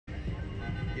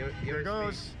Here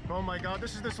goes. Oh my God,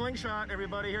 this is the slingshot,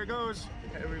 everybody. Here goes.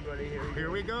 Everybody, here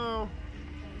we go.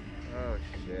 Oh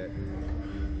shit.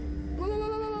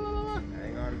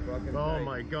 Hang on, fucking Oh tight.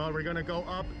 my God, we're gonna go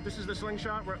up. This is the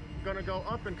slingshot. We're gonna go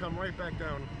up and come right back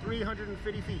down.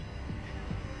 350 feet.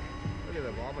 Look at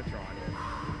the Vomatron.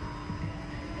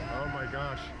 Oh my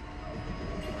gosh.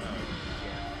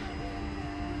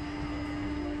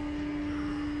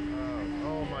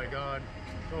 Oh my God.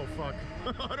 Oh fuck.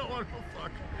 I don't want to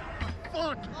fuck.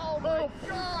 Fuck. Oh my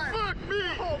God. Fuck me.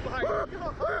 Oh my God.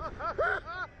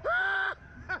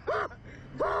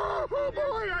 Oh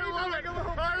boy, I love it.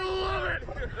 I love it.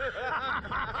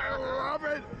 I love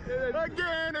it.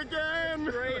 Again.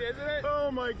 Great, isn't it?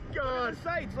 Oh my Look God. at the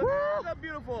sights. Look how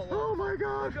beautiful it looks. Oh my Look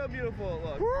God. how beautiful it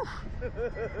looks. Woo.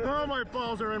 Oh, my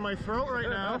balls are in my throat right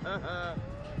now.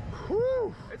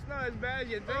 Whew. It's not as bad as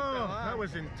you think, Oh, though, huh? that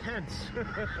was intense.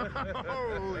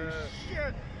 Holy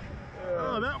shit.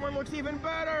 Oh, that one looks even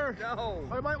better. No.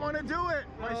 I might want to do it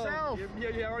myself.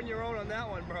 You're on your own on that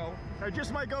one, bro. I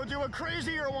just might go do a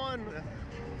crazier one.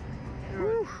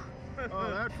 Whew.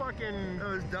 Oh, that fucking... That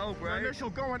was dope, The right? initial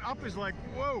going up is like,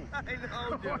 whoa. I know,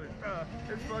 What dude.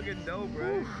 the- It's fucking dope,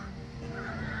 right?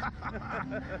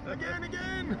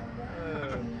 Again.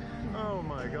 Oh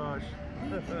my gosh.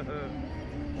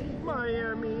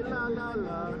 Miami, la la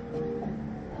la.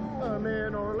 I'm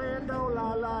in Orlando,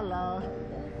 la la la.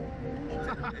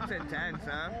 It's intense,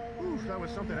 huh? Oof, that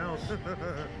was something else.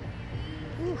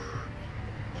 Oof.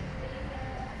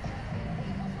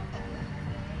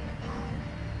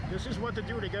 This is what to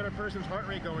do to get a person's heart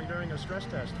rate going during a stress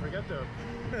test. Forget to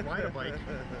ride a bike.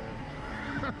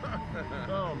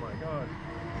 Oh my God.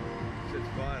 Shit's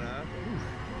fun, huh?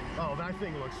 Oh, that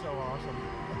thing looks so awesome.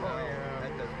 No, Oh yeah.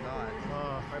 that does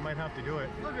not. I might have to do it.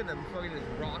 Look at them fucking just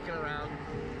rocking around,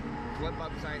 flip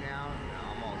upside down. No,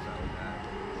 I'm all set with that.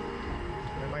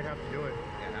 I might have to do it.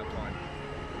 Yeah, have fun.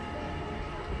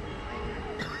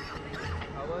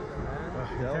 How was it,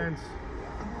 man? Intense.